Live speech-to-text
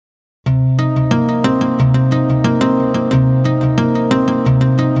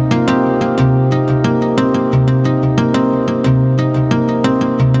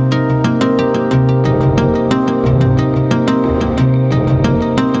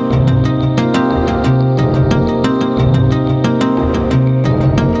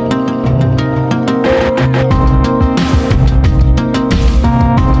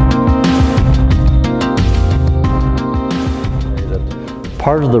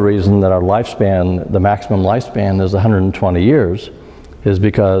part of the reason that our lifespan, the maximum lifespan, is 120 years, is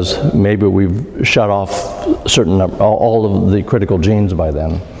because maybe we've shut off all of the critical genes by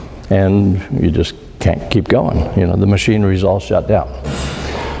then, and you just can't keep going. You know, the machinery's all shut down.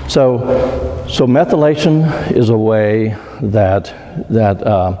 So methylation is a way that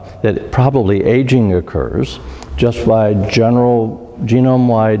probably aging occurs just by general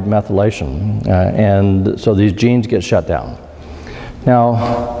genome-wide methylation, and so these genes get shut down.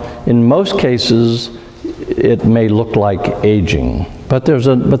 Now, in most cases, it may look like aging, but there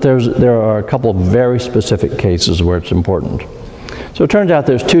are a couple of very specific cases where it's important. So it turns out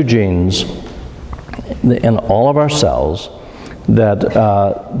there's two genes in all of our cells that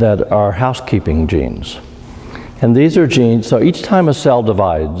are housekeeping genes. And these are genes, so each time a cell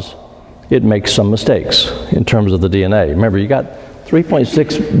divides, it makes some mistakes in terms of the DNA. Remember, you got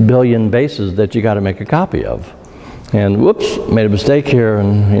 3.6 billion bases that you got to make a copy of. And whoops, made a mistake here,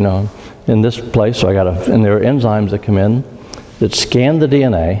 and you know, in this place, so I got to, and there are enzymes that come in that scan the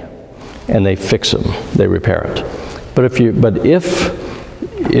DNA and they fix them, they repair it. But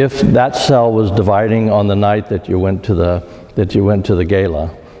if that cell was dividing on the night that you went to the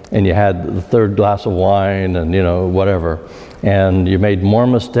gala, and you had the third glass of wine and you know whatever, and you made more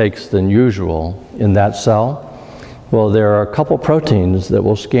mistakes than usual in that cell, well, there are a couple proteins that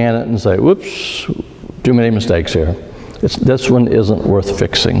will scan it and say, whoops, too many mistakes here. This one isn't worth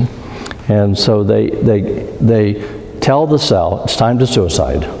fixing. And so they tell the cell it's time to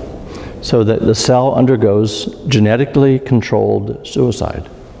suicide, so that the cell undergoes genetically controlled suicide.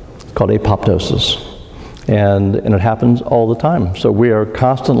 It's called apoptosis. And it happens all the time. So we are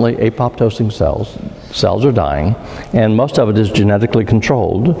constantly apoptosing cells. Cells are dying, and most of it is genetically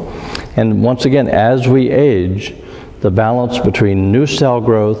controlled. And once again, as we age, the balance between new cell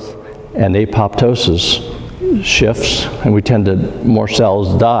growth and apoptosis shifts, and we tend to, more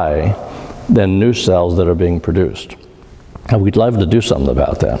cells die than new cells that are being produced. And we'd love to do something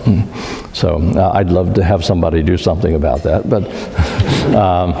about that. So I'd love to have somebody do something about that.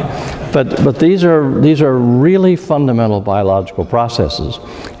 But these are really fundamental biological processes.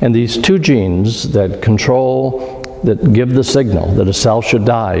 And these two genes that that give the signal that a cell should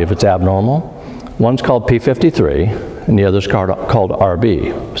die if it's abnormal, one's called P53, and the other's called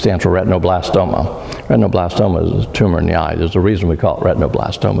RB, stands for retinoblastoma. Retinoblastoma is a tumor in the eye. There's a reason we call it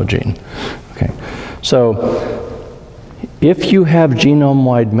retinoblastoma gene. Okay, so if you have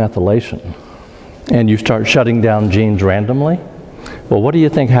genome-wide methylation and you start shutting down genes randomly, well, what do you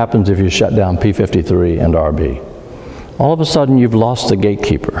think happens if you shut down P53 and RB? All of a sudden, you've lost the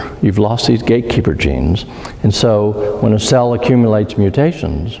gatekeeper. You've lost these gatekeeper genes. And so when a cell accumulates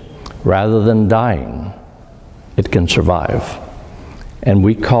mutations, rather than dying, it can survive. And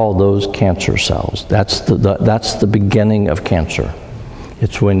we call those cancer cells. That's the beginning of cancer.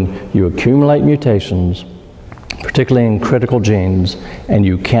 It's when you accumulate mutations, particularly in critical genes, and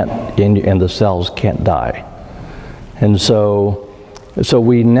you can't, and the cells can't die. And so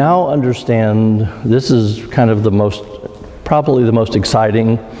we now understand, this is kind of probably the most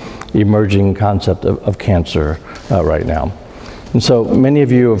exciting emerging concept of cancer right now. And so many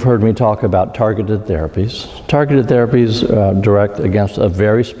of you have heard me talk about targeted therapies. Targeted therapies direct against a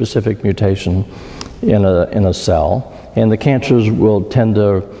very specific mutation in a cell, and the cancers will tend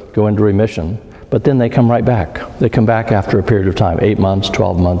to go into remission, but then they come right back. They come back after a period of time, 8 months,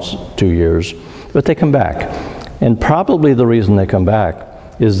 12 months, 2 years, but they come back. And probably the reason they come back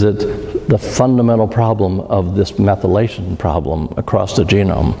is that the fundamental problem of this methylation problem across the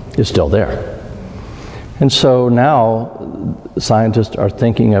genome is still there. And so now scientists are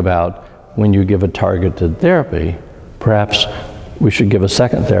thinking about, when you give a targeted therapy, perhaps we should give a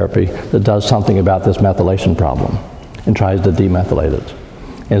second therapy that does something about this methylation problem and tries to demethylate it.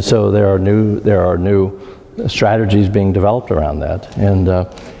 And so there are new strategies being developed around that.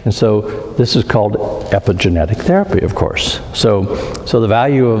 And so this is called epigenetic therapy, of course. So the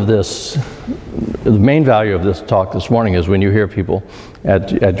value of this, the main value of this talk this morning is when you hear people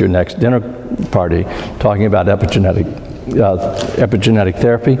at your next dinner party talking about epigenetic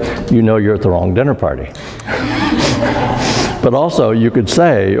therapy, you know you're at the wrong dinner party. But also you could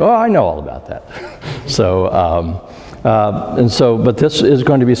say, oh, I know all about that. But this is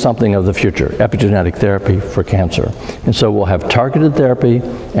going to be something of the future, epigenetic therapy for cancer. And so we'll have targeted therapy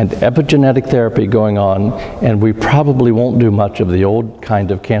and epigenetic therapy going on, and we probably won't do much of the old kind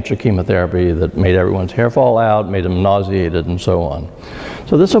of cancer chemotherapy that made everyone's hair fall out, made them nauseated, and so on.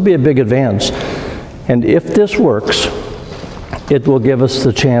 So this will be a big advance. And if this works, it will give us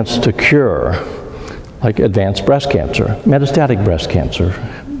the chance to cure, like advanced breast cancer, metastatic breast cancer,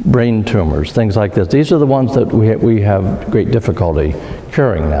 brain tumors, things like this. These are the ones that we have great difficulty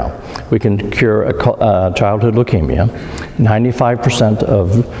curing now. We can cure a childhood leukemia. 95%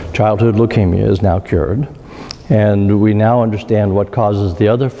 of childhood leukemia is now cured. And we now understand what causes the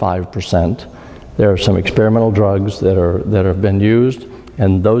other 5%. There are some experimental drugs that have been used,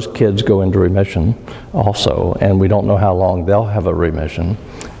 and those kids go into remission also, and we don't know how long they'll have a remission.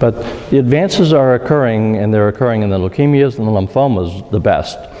 But the advances are occurring, and they're occurring in the leukemias and the lymphomas the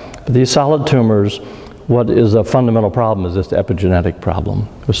best. But these solid tumors, what is a fundamental problem is this epigenetic problem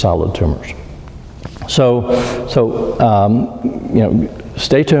with solid tumors. So you know,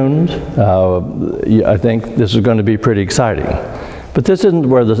 stay tuned. I think this is going to be pretty exciting. But this isn't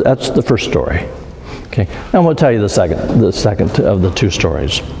where that's the first story. Okay, now I'm going to tell you the second of the two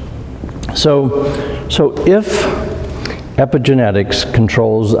stories. So if epigenetics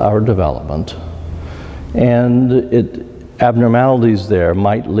controls our development, and abnormalities there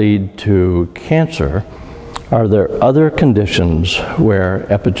might lead to cancer, are there other conditions where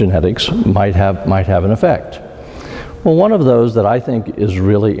epigenetics might have an effect? Well, one of those that I think is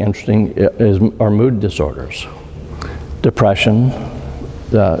really interesting are mood disorders, depression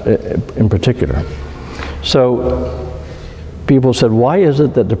in particular. So people said, why is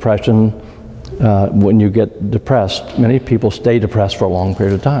it that depression, when you get depressed, many people stay depressed for a long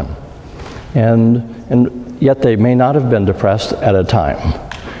period of time? And yet they may not have been depressed at a time,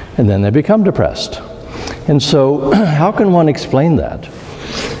 and then they become depressed. And so how can one explain that?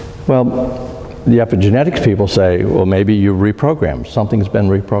 Well, the epigenetics people say, well, maybe you reprogrammed, something's been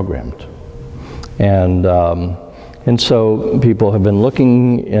reprogrammed. And so people have been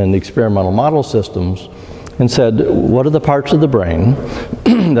looking in experimental model systems and said, what are the parts of the brain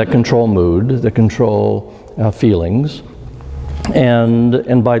that control mood, that control feelings?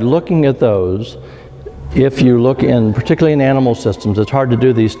 And by looking at those, if you look in, particularly in animal systems, it's hard to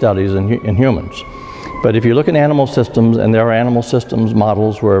do these studies in humans. But if you look at animal systems, and there are animal systems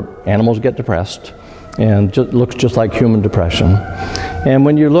models where animals get depressed, and it looks just like human depression. And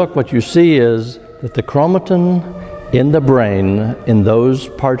when you look, what you see is that the chromatin in the brain, in those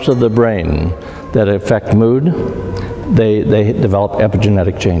parts of the brain that affect mood, they develop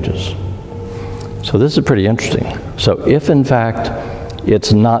epigenetic changes. So this is pretty interesting. So if in fact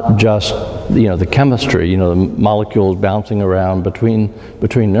it's not just the chemistry, the molecules bouncing around between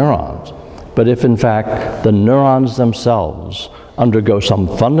neurons, but if in fact the neurons themselves undergo some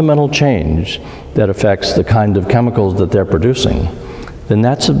fundamental change that affects the kind of chemicals that they're producing, then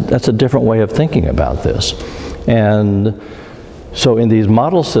that's a different way of thinking about this. And so in these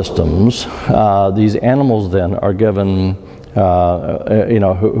model systems, these animals then are given,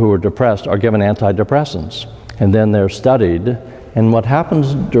 who are depressed, are given antidepressants. And then they're studied. And what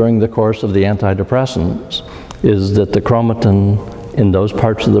happens during the course of the antidepressants is that the chromatin in those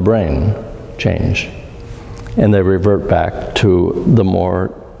parts of the brain change. And they revert back to the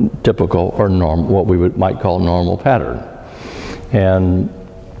more typical or what we might call normal pattern. And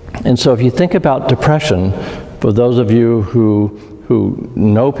so if you think about depression, for those of you who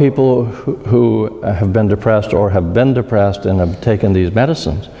know people who have been depressed or have been depressed and have taken these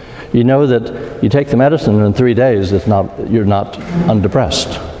medicines, you know that you take the medicine and in 3 days you're not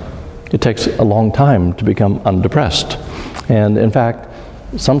undepressed. It takes a long time to become undepressed. And in fact,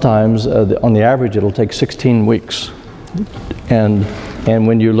 sometimes on the average it'll take 16 weeks. And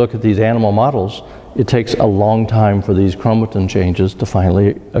when you look at these animal models, it takes a long time for these chromatin changes to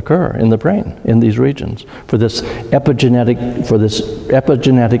finally occur in the brain, in these regions, for this epigenetic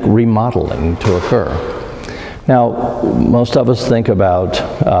remodeling to occur. Now, most of us think about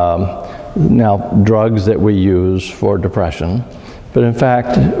now drugs that we use for depression, but in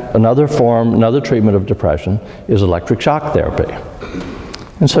fact, another treatment of depression is electric shock therapy.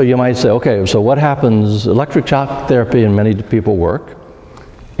 And so you might say, okay, so what happens? Electric shock therapy in many people work.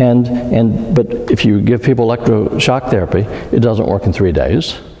 But if you give people electroshock therapy, it doesn't work in 3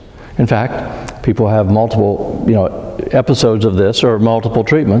 days. In fact, people have multiple, episodes of this or multiple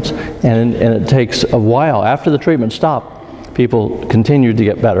treatments, and it takes a while. After the treatment stopped, people continue to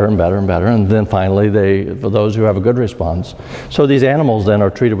get better and better and better, and then finally for those who have a good response. So these animals then are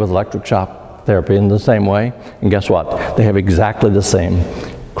treated with electric shock therapy in the same way, and guess what? They have exactly the same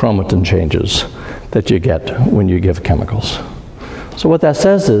chromatin changes that you get when you give chemicals. So what that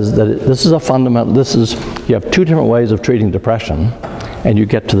says is that this is a fundamental, you have two different ways of treating depression, and you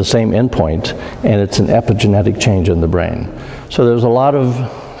get to the same endpoint, and it's an epigenetic change in the brain. So there's a lot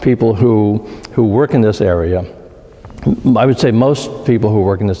of people who work in this area. I would say most people who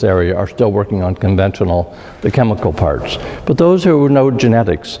work in this area are still working on the chemical parts. But those who know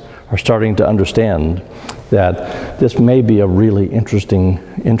genetics are starting to understand that this may be a really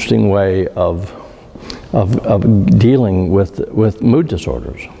interesting way of of dealing with mood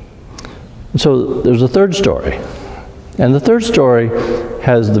disorders. So there's a third story. And the third story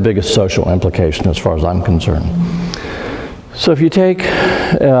has the biggest social implication as far as I'm concerned. So if you take,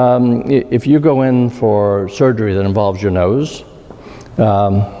 if you go in for surgery that involves your nose,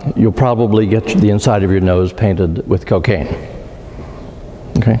 you'll probably get the inside of your nose painted with cocaine.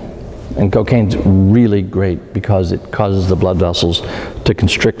 Okay? And cocaine's really great because it causes the blood vessels to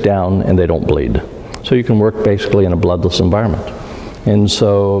constrict down and they don't bleed. So you can work basically in a bloodless environment. And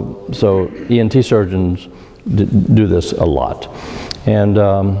so ENT surgeons do this a lot.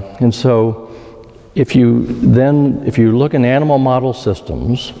 And so if you look in animal model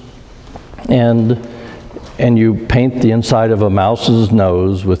systems and you paint the inside of a mouse's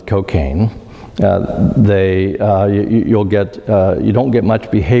nose with cocaine, you don't get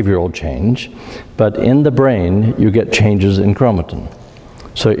much behavioral change, but in the brain you get changes in chromatin.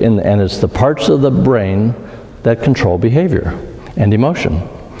 So and it's the parts of the brain that control behavior and emotion.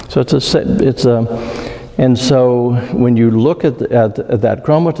 So and so when you look at that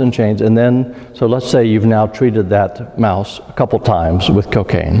chromatin change, and then, so let's say you've now treated that mouse a couple times with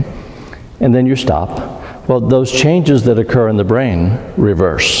cocaine, and then you stop. Well, those changes that occur in the brain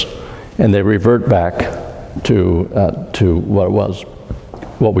reverse, and they revert back to what it was,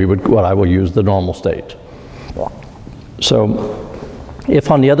 what I will use the normal state. So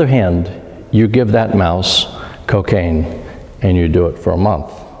if, on the other hand, you give that mouse cocaine and you do it for a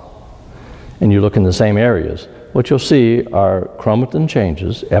month, and you look in the same areas, what you'll see are chromatin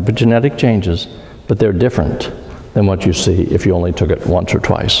changes, epigenetic changes, but they're different than what you see if you only took it once or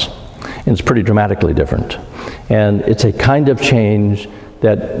twice. And it's pretty dramatically different. And it's a kind of change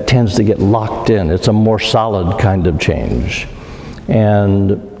that tends to get locked in. It's a more solid kind of change.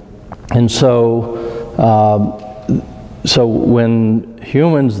 And so when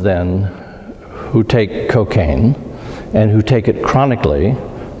humans then, who take cocaine and who take it chronically,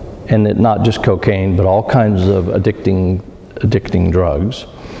 and not just cocaine, but all kinds of addicting drugs,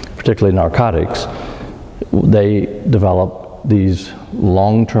 particularly narcotics, they develop these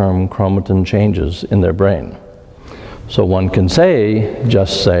long-term chromatin changes in their brain. So one can say,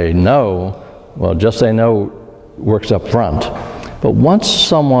 just say no. Well, just say no works up front. But once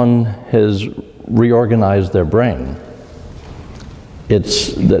someone has reorganized their brain,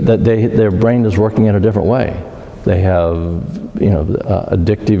 it's that their brain is working in a different way. They have,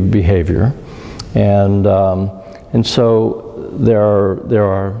 addictive behavior, and so there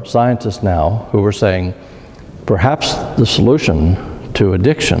are scientists now who are saying perhaps the solution to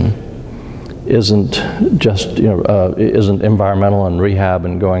addiction isn't just isn't environmental and rehab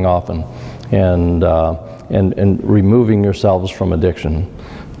and going off and removing yourselves from addiction,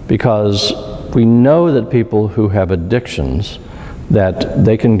 because we know that people who have addictions, that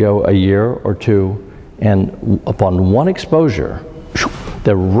they can go a year or two, and upon one exposure,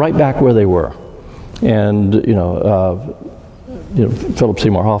 they're right back where they were. And Philip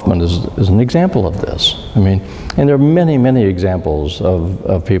Seymour Hoffman is an example of this. I mean, and there are many, many examples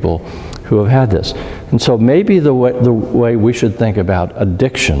of people who have had this. And so maybe the way we should think about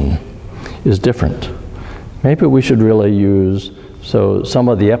addiction is different. Maybe we should really use some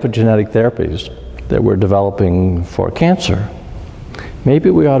of the epigenetic therapies that we're developing for cancer.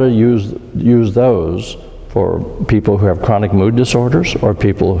 Maybe we ought to use those for people who have chronic mood disorders or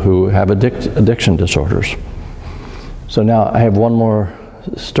people who have addiction disorders. So now I have one more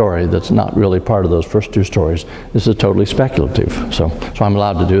story that's not really part of those first two stories. This is totally speculative, so I'm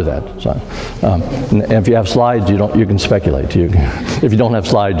allowed to do that. So, and if you have slides, you can speculate. If you don't have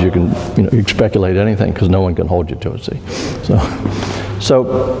slides, you can speculate anything because no one can hold you to it. See,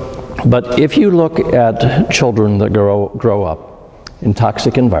 but if you look at children that grow up in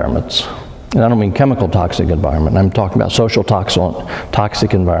toxic environments, and I don't mean chemical toxic environment, I'm talking about social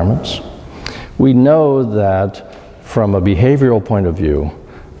toxic environments, we know that from a behavioral point of view,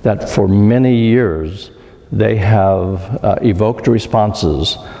 that for many years they have evoked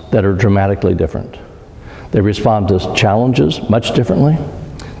responses that are dramatically different. They respond to challenges much differently.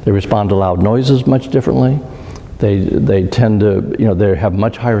 They respond to loud noises much differently. They tend to, they have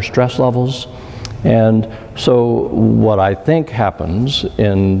much higher stress levels. And so what I think happens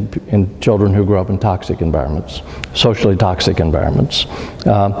in children who grow up in toxic environments, socially toxic environments,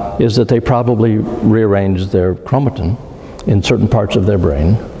 is that they probably rearrange their chromatin in certain parts of their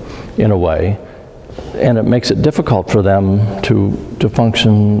brain in a way, and it makes it difficult for them to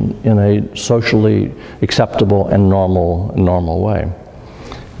function in a socially acceptable and normal way.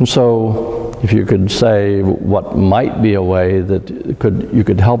 And so if you could say what might be a way that you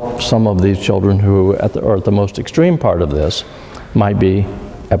could help some of these children who are at the most extreme part of this, might be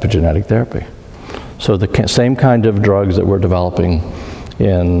epigenetic therapy. So the same kind of drugs that we're developing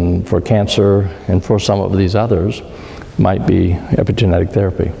for cancer and for some of these others might be epigenetic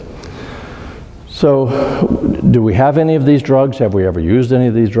therapy. So do we have any of these drugs? Have we ever used any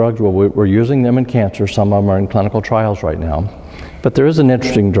of these drugs? Well, we're using them in cancer. Some of them are in clinical trials right now. But there is an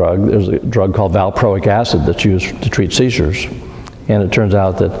interesting drug. There's a drug called valproic acid that's used to treat seizures. And it turns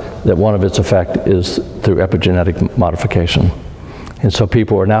out that one of its effects is through epigenetic modification. And so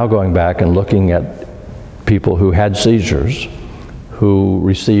people are now going back and looking at people who had seizures, who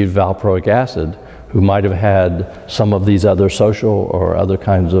received valproic acid, who might have had some of these other social or other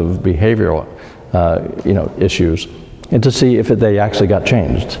kinds of behavioral issues, and to see if they actually got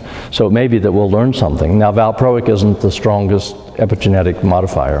changed. So it may be that we'll learn something. Now, valproic isn't the strongest epigenetic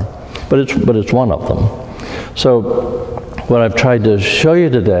modifier, but it's one of them. So what I've tried to show you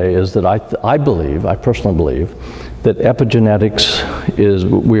today is that I personally believe, that epigenetics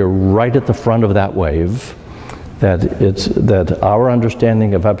we are right at the front of that wave, that our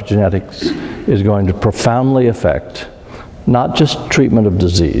understanding of epigenetics is going to profoundly affect not just treatment of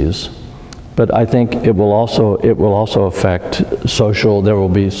disease, but I think it will also affect there will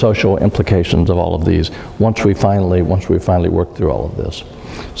be social implications of all of these once we finally work through all of this.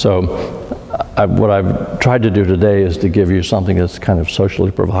 So what I've tried to do today is to give you something that's kind of socially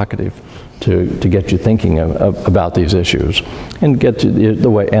provocative to get you thinking about these issues, and get to the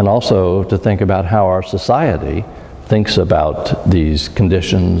way, and also to think about how our society thinks about these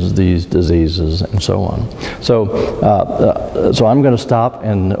conditions, these diseases, and so on. So, so I'm going to stop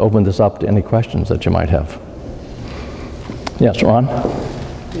and open this up to any questions that you might have. Yes, Ron?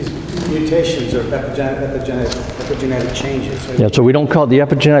 These mutations are epigenetic changes. Right? Yeah, so we don't call the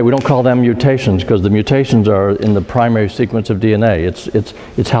epigenetic, we don't call them mutations, because the mutations are in the primary sequence of DNA.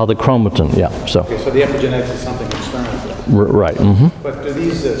 It's how the chromatin, yeah. So. Okay, so the epigenetics is something external. Right. Mm-hmm. But do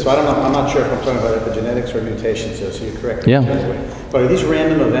these, so I don't know, I'm not sure if I'm talking about epigenetics or mutations, so you're correct. Yeah. But are these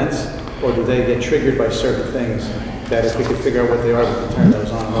random events, or do they get triggered by certain things that if we could figure out what they are, we could turn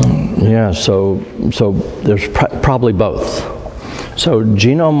those on? Yeah, so there's probably both. So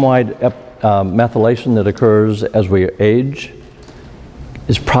genome-wide methylation that occurs as we age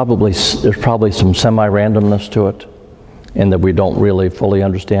there's probably some semi-randomness to it, and that we don't really fully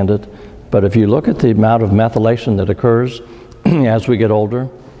understand it. But if you look at the amount of methylation that occurs as we get older,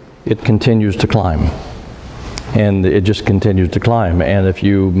 it continues to climb. And it just continues to climb. And if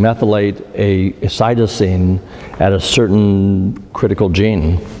you methylate a cytosine at a certain critical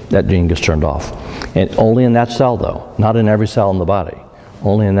gene, that gene gets turned off. And only in that cell though, not in every cell in the body,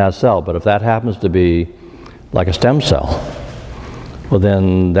 only in that cell. But if that happens to be like a stem cell, well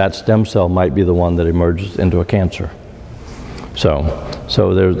then that stem cell might be the one that emerges into a cancer.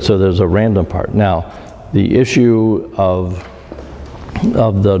 So there's a random part. Now, the issue of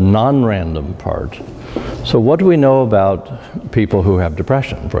the non-random part. So what do we know about people who have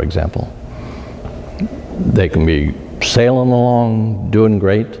depression, for example? They can be sailing along, doing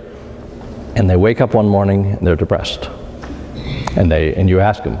great, and they wake up one morning and they're depressed. And you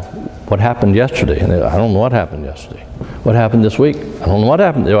ask them, what happened yesterday? And I don't know what happened yesterday. What happened this week? I don't know what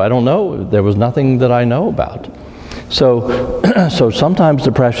happened. I don't know. There was nothing that I know about. So, so sometimes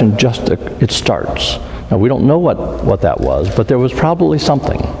depression it starts. Now we don't know what that was, but there was probably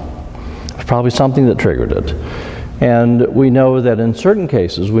something. There's probably something that triggered it. And we know that in certain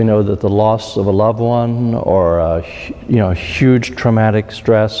cases, we know that the loss of a loved one or a huge traumatic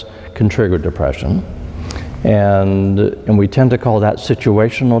stress can trigger depression. And we tend to call that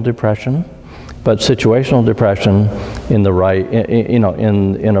situational depression. But situational depression in the right, in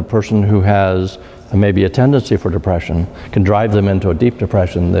a person who has maybe a tendency for depression can drive them into a deep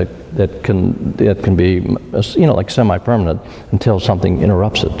depression that can be like semi-permanent until something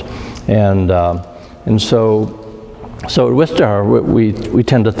interrupts it. And so at Wistar we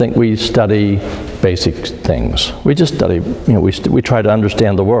tend to think we study basic things. We just study, we try to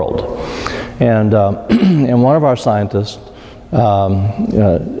understand the world. And and one of our scientists,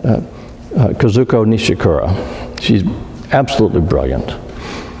 Kazuko Nishikura, she's absolutely brilliant.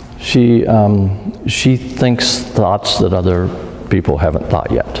 She thinks thoughts that other people haven't thought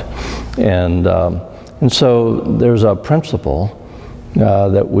yet, and so there's a principle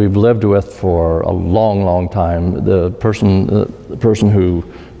that we've lived with for a long, long time. The person who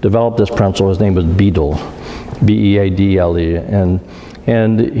developed this principle, his name was Beadle, B-E-A-D-L-E,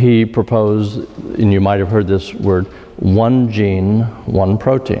 and he proposed, and you might have heard this word, one gene, one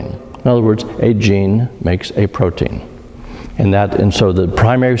protein. In other words, a gene makes a protein. And so the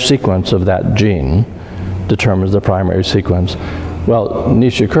primary sequence of that gene determines the primary sequence. Well,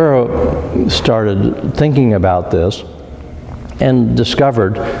 Nishikura started thinking about this and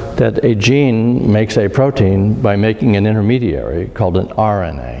discovered that a gene makes a protein by making an intermediary called an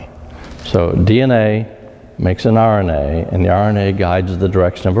RNA. So DNA makes an RNA, and the RNA guides the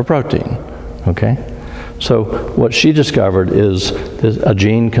direction of a protein, okay? So what she discovered is that a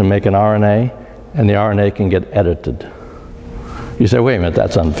gene can make an RNA, and the RNA can get edited. You say, wait a minute,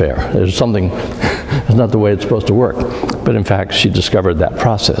 that's unfair. There's something, that's not the way it's supposed to work. But in fact, she discovered that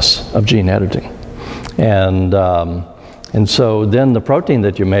process of gene editing. And so then the protein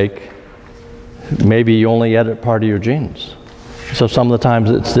that you make, maybe you only edit part of your genes. So some of the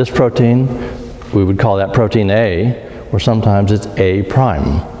times it's this protein, we would call that protein A, or sometimes it's A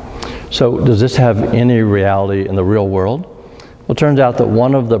prime. So does this have any reality in the real world? Well, it turns out that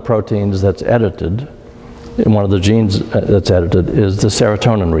one of the proteins that's edited, and one of the genes that's edited, is the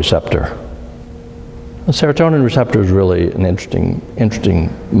serotonin receptor. The serotonin receptor is really an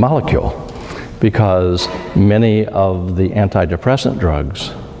interesting molecule, because many of the antidepressant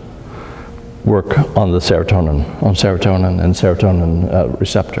drugs work on the serotonin, and serotonin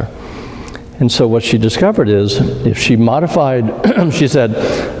receptor. And so what she discovered is, if she modified, she said,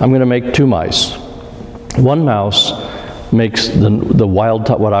 I'm going to make 2 mice. One mouse makes the wild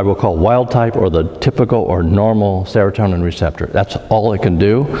type, what I will call wild type, or the typical or normal serotonin receptor. That's all it can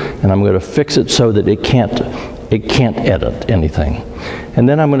do, and I'm going to fix it so that it can't edit anything. And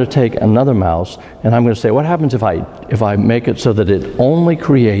then I'm going to take another mouse, and I'm going to say, what happens if I make it so that it only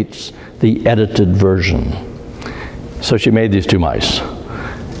creates the edited version? So she made these 2 mice.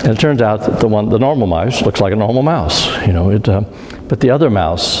 And it turns out that the normal mouse looks like a normal mouse, you know. But the other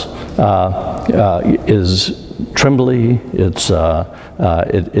mouse is trembly. It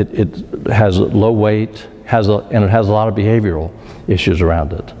has low weight, and it has a lot of behavioral issues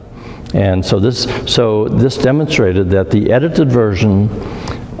around it. And so this demonstrated that the edited version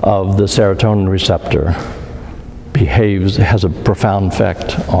of the serotonin receptor has a profound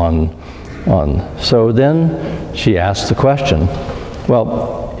effect on. So then she asked the question,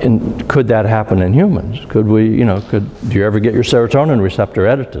 well, could that happen in humans? Could we, do you ever get your serotonin receptor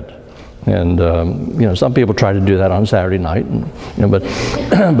edited? And some people try to do that on Saturday night, but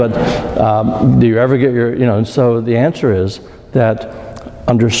do you ever get your, and so the answer is that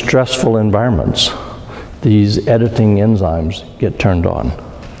under stressful environments, these editing enzymes get turned on.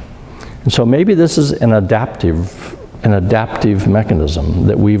 And so maybe this is an adaptive mechanism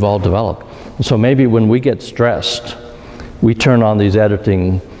that we've all developed. And so maybe when we get stressed, we turn on these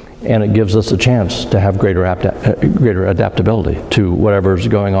editing, and it gives us a chance to have greater adaptability to whatever's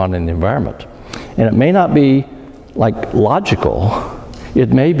going on in the environment. And it may not be like logical. It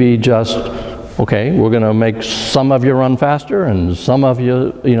may be just, okay, we're going to make some of you run faster and some of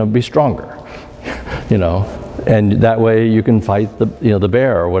you, be stronger, and that way you can fight the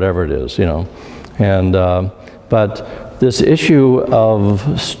bear or whatever it is, And but this issue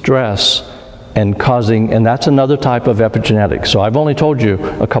of stress and that's another type of epigenetics. So I've only told you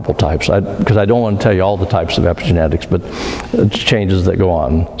a couple types, because I don't want to tell you all the types of epigenetics, but changes that go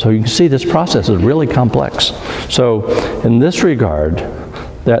on. So you can see this process is really complex. So in this regard,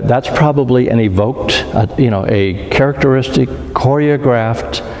 that's probably an evoked, a characteristic,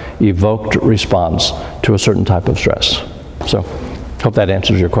 choreographed, evoked response to a certain type of stress. So hope that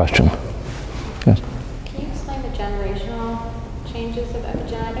answers your question. Yes. Can you explain the generational changes of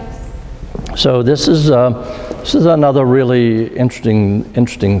epigenetics? So this is another really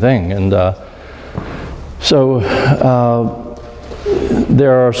interesting thing, and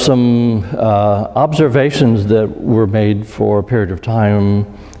there are some observations that were made for a period of time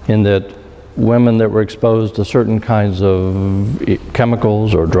in that women that were exposed to certain kinds of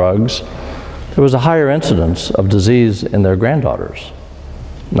chemicals or drugs, there was a higher incidence of disease in their granddaughters,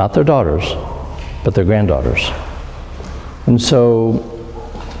 not their daughters, but their granddaughters. And so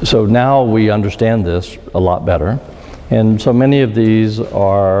now we understand this a lot better. And so many of these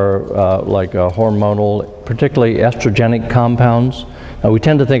are like hormonal, particularly estrogenic compounds. Now we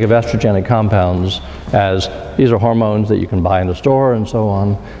tend to think of estrogenic compounds as these are hormones that you can buy in the store and so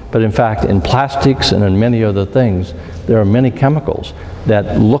on. But in fact, in plastics and in many other things, there are many chemicals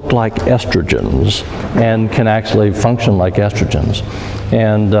that look like estrogens and can actually function like estrogens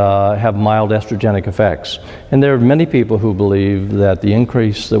and have mild estrogenic effects. And there are many people who believe that the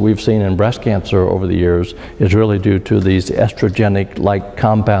increase that we've seen in breast cancer over the years is really due to these estrogenic-like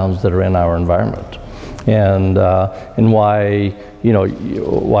compounds that are in our environment. And why,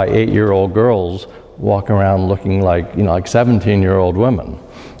 why 8-year-old girls walk around looking like, like 17-year-old women,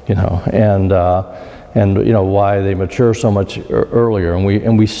 and why they mature so much earlier,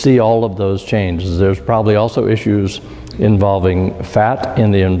 and we see all of those changes. There's probably also issues involving fat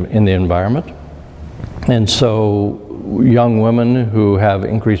in the environment, and so young women who have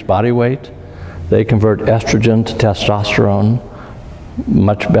increased body weight, they convert estrogen to testosterone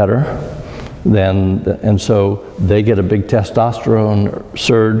much better and so they get a big testosterone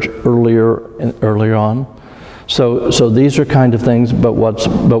surge earlier on. So these are kind of things, but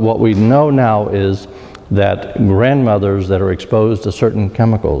what we know now is that grandmothers that are exposed to certain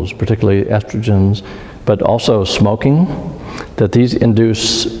chemicals, particularly estrogens, but also smoking, that these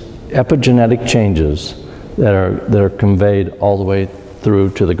induce epigenetic changes that are conveyed all the way through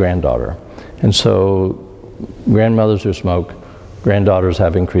to the granddaughter. And so grandmothers who smoke, granddaughters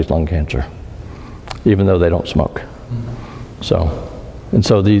have increased lung cancer, even though they don't smoke. So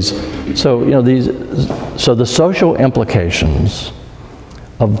the social implications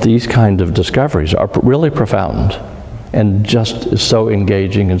of these kind of discoveries are really profound and just so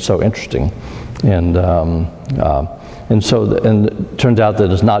engaging and so interesting. And it turns out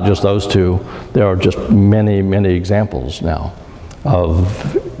that it's not just those two. There are just many, many examples now of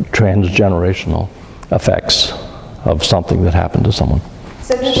transgenerational effects of something that happened to someone.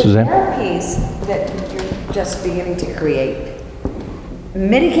 So do the Suzanne? therapies that you're just beginning to create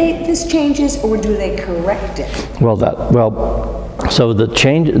mitigate these changes, or do they correct it? So the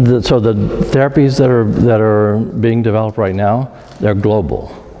therapies that are being developed right now, they're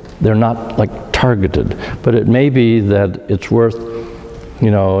global. They're not like targeted, but it may be that it's worth,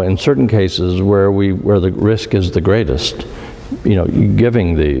 in certain cases where the risk is the greatest,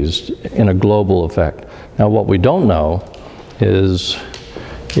 giving these in a global effect. Now, what we don't know is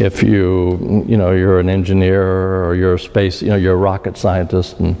if you're an engineer or you're a space, you're a rocket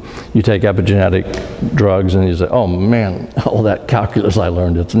scientist and you take epigenetic drugs and you say, oh man, all that calculus I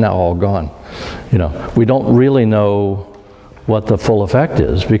learned, it's now all gone. We don't really know what the full effect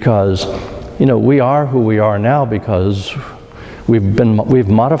is because, we are who we are now because we've been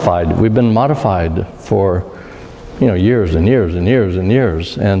modified for years and years and years and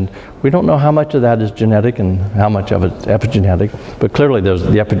years, and we don't know how much of that is genetic and how much of it's epigenetic, but clearly the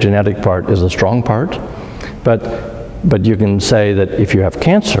epigenetic part is a strong part, but you can say that if you have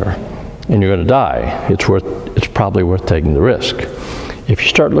cancer and you're going to die, it's probably worth taking the risk. If you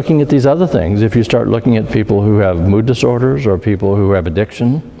start looking at these other things, if you start looking at people who have mood disorders or people who have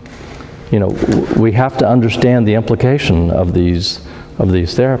addiction, we have to understand the implication of these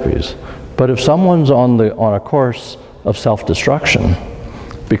therapies. But if someone's on a course of self-destruction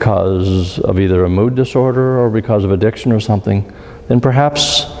because of either a mood disorder or because of addiction or something, then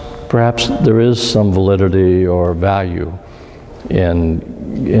perhaps there is some validity or value in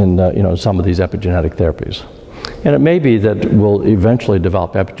some of these epigenetic therapies. And it may be that we'll eventually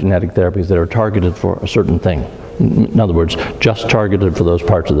develop epigenetic therapies that are targeted for a certain thing. In other words, just targeted for those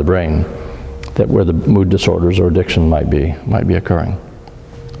parts of the brain where the mood disorders or addiction might be occurring.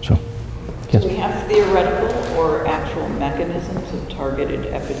 So, yes. Do we have theoretical or actual mechanisms of targeted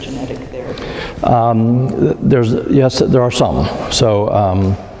epigenetic therapy? Yes, there are some. So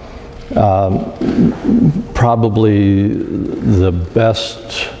probably the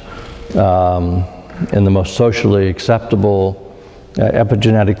best and the most socially acceptable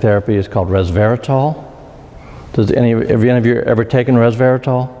epigenetic therapy is called resveratrol. Have any of you ever taken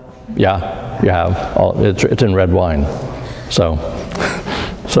resveratrol? Yeah, you have. It's in red wine. So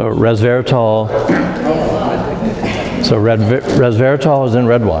resveratrol. So resveratrol is in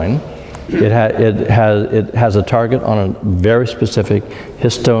red wine. It has a target on a very specific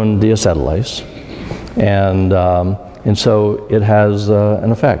histone deacetylase, and so it has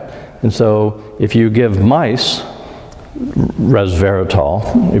an effect. And so if you give mice resveratrol,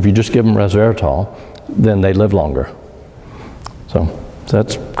 if you just give them resveratrol, then they live longer. So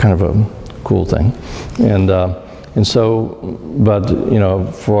that's kind of a cool thing. And so, but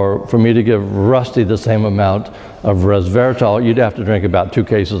for me to give Rusty the same amount of resveratrol, you'd have to drink about 2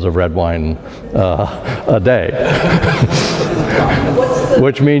 cases of red wine a day.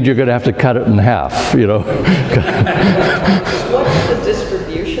 Which means you're going to have to cut it in half, What's the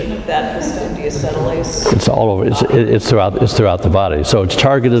distribution of that histone deacetylase? It's all over. It's throughout the body. So it's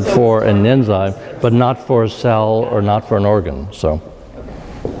targeted for an enzyme, but not for a cell or not for an organ. So.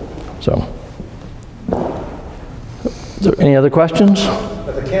 Is there any other questions?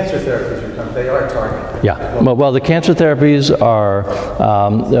 But the cancer therapies, they are targeted. Yeah. Well, the cancer therapies are,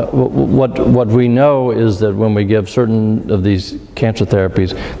 what we know is that when we give certain of these cancer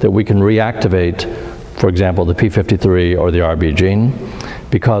therapies, that we can reactivate, for example, the P53 or the RB gene,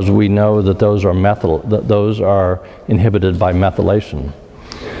 because we know that those are inhibited by methylation.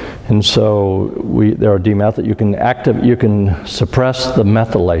 And so there are you can suppress the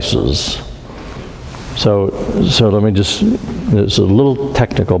methylases. So let me just, it's a little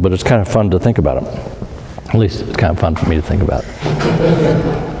technical, but it's kind of fun to think about it. At least it's kind of fun for me to think about.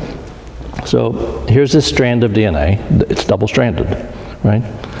 So here's this strand of DNA. It's double-stranded, right?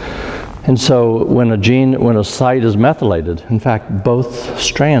 And so when a site is methylated, in fact, both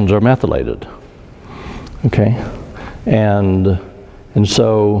strands are methylated. Okay? And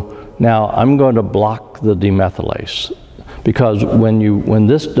so now I'm going to block the demethylase, because when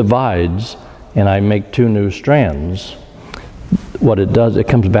this divides and I make two new strands, what it does, it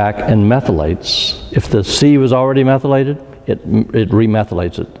comes back and methylates. If the C was already methylated, it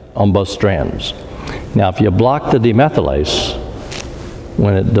remethylates it on both strands. Now, if you block the demethylase,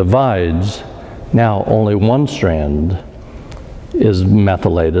 when it divides, now only one strand is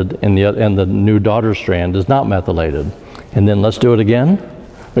methylated, and the new daughter strand is not methylated. And then let's do it again.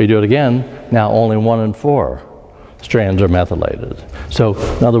 Or you do it again, now only 1 and 4 strands are methylated. So,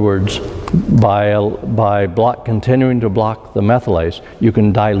 in other words, by continuing to block the methylase, you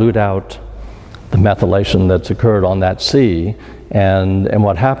can dilute out the methylation that's occurred on that C, and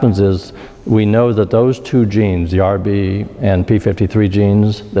what happens is we know that those two genes, the RB and P53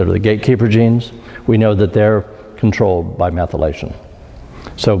 genes, that are the gatekeeper genes, we know that they're controlled by methylation.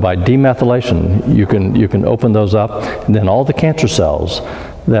 So by demethylation, you can open those up, and then all the cancer cells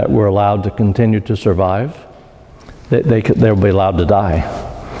that were allowed to continue to survive, they'll be allowed to die.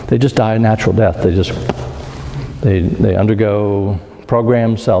 They just die a natural death. They undergo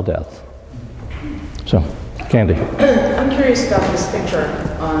programmed cell death. So, Candy. I'm curious about this picture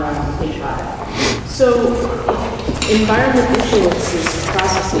on page 5. So, environment influences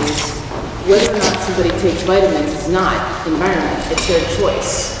processes. Whether or not somebody takes vitamins is not environment. It's their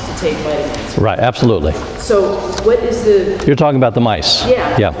choice to take vitamins. Right, absolutely. So, what is the... You're talking about the mice.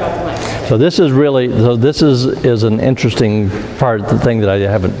 Yeah, yeah. about the mice. So this is really, this is an interesting part, the thing that I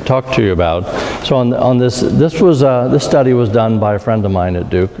haven't talked to you about. So on this study was done by a friend of mine at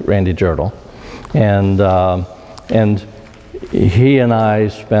Duke, Randy Girdle. And he and I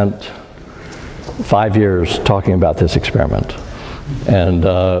spent 5 years talking about this experiment, and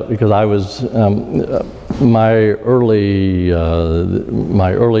because I was my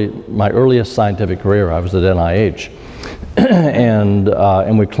earliest scientific career, I was at NIH, and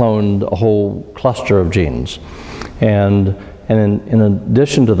we cloned a whole cluster of genes, and in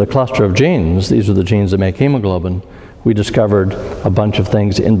addition to the cluster of genes, these are the genes that make hemoglobin. We discovered a bunch of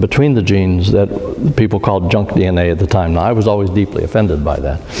things in between the genes that people called junk DNA at the time. Now, I was always deeply offended by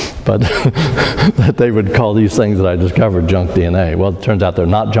that, but that they would call these things that I discovered junk DNA. Well, it turns out they're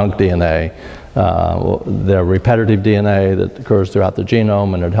not junk DNA. They're repetitive DNA that occurs throughout the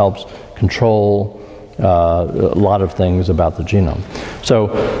genome, and it helps control a lot of things about the genome. So,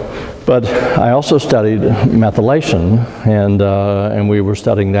 but I also studied methylation, and we were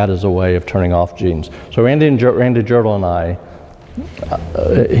studying that as a way of turning off genes. So Randy Girdle and I,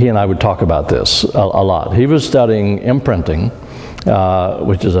 he and I would talk about this a lot. He was studying imprinting,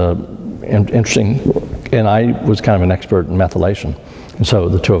 which is interesting, and I was kind of an expert in methylation. And so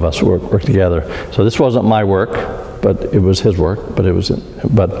the two of us worked together. So this wasn't my work, but it was his work. But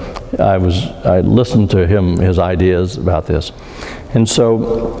I listened to his ideas about this. And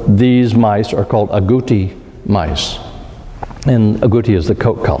so these mice are called agouti mice, and agouti is the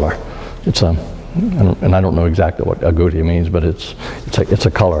coat color. It's and I don't know exactly what agouti means, but it's a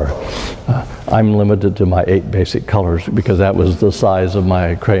color. I'm limited to my 8 basic colors because that was the size of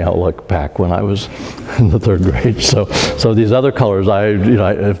my Crayola pack when I was in the 3rd grade. So these other colors,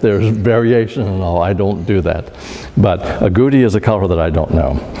 if there's variation and all, I don't do that. But agouti is a color that I don't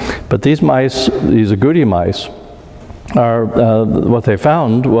know. But these mice, these agouti mice, are what they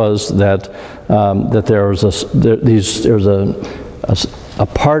found was that there's a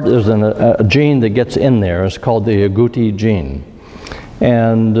gene that gets in there. It's called the agouti gene,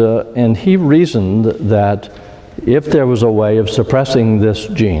 and he reasoned that if there was a way of suppressing this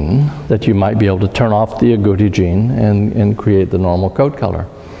gene, that you might be able to turn off the agouti gene and create the normal coat color.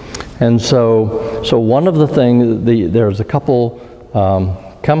 And so one of the things, there's a couple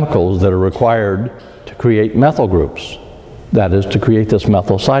chemicals that are required to create methyl groups. That is, to create this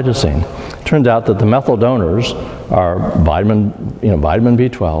methyl cytosine. It turns out that the methyl donors are vitamin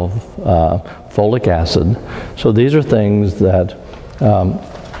B12, folic acid. So these are things that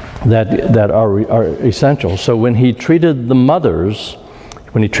are essential. So when he treated the mothers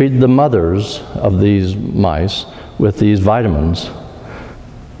of these mice with these vitamins,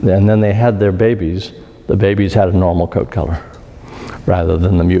 and then they had their babies, the babies had a normal coat color rather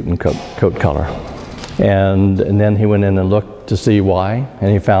than the mutant coat color. And then he went in and looked to see why, and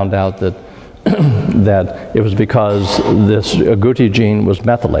he found out that that it was because this agouti gene was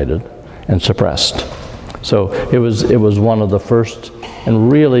methylated and suppressed. So it was one of the first,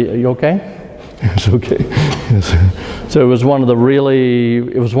 and really, are you okay? It's okay. So it was one of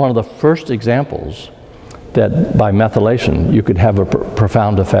the first examples that by methylation you could have a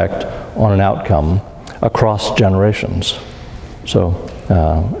profound effect on an outcome across generations. So,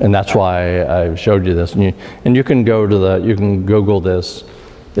 and that's why I showed you this. And you can go to you can Google this.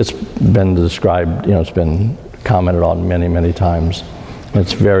 It's been described, it's been commented on many, many times.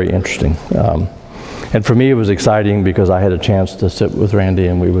 It's very interesting. And for me, it was exciting because I had a chance to sit with Randy,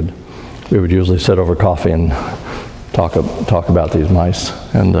 and we would usually sit over coffee and talk about these mice.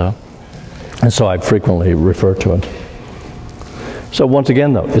 And so I frequently refer to it. So once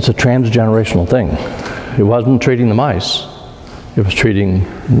again, though, it's a transgenerational thing. It wasn't treating the mice. It was treating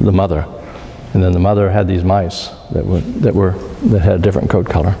the mother. And then the mother had these mice that had a different coat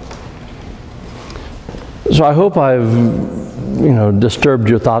color. So I hope I've disturbed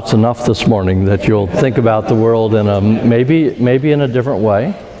your thoughts enough this morning that you'll think about the world in a maybe in a different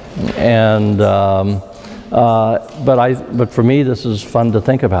way. And but for me, this is fun to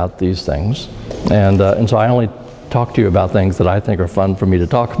think about these things. And so I only talk to you about things that I think are fun for me to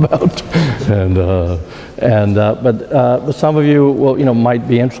talk about. But some of you might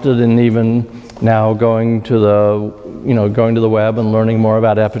be interested in even now going to the web and learning more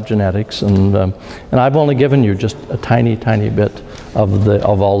about epigenetics. And I've only given you just a tiny bit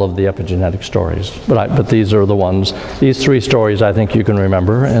of all of the epigenetic stories. But these are the ones. These 3 stories I think you can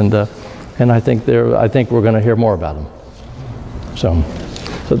remember, and I think we're going to hear more about them. So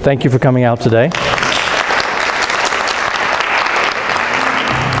thank you for coming out today.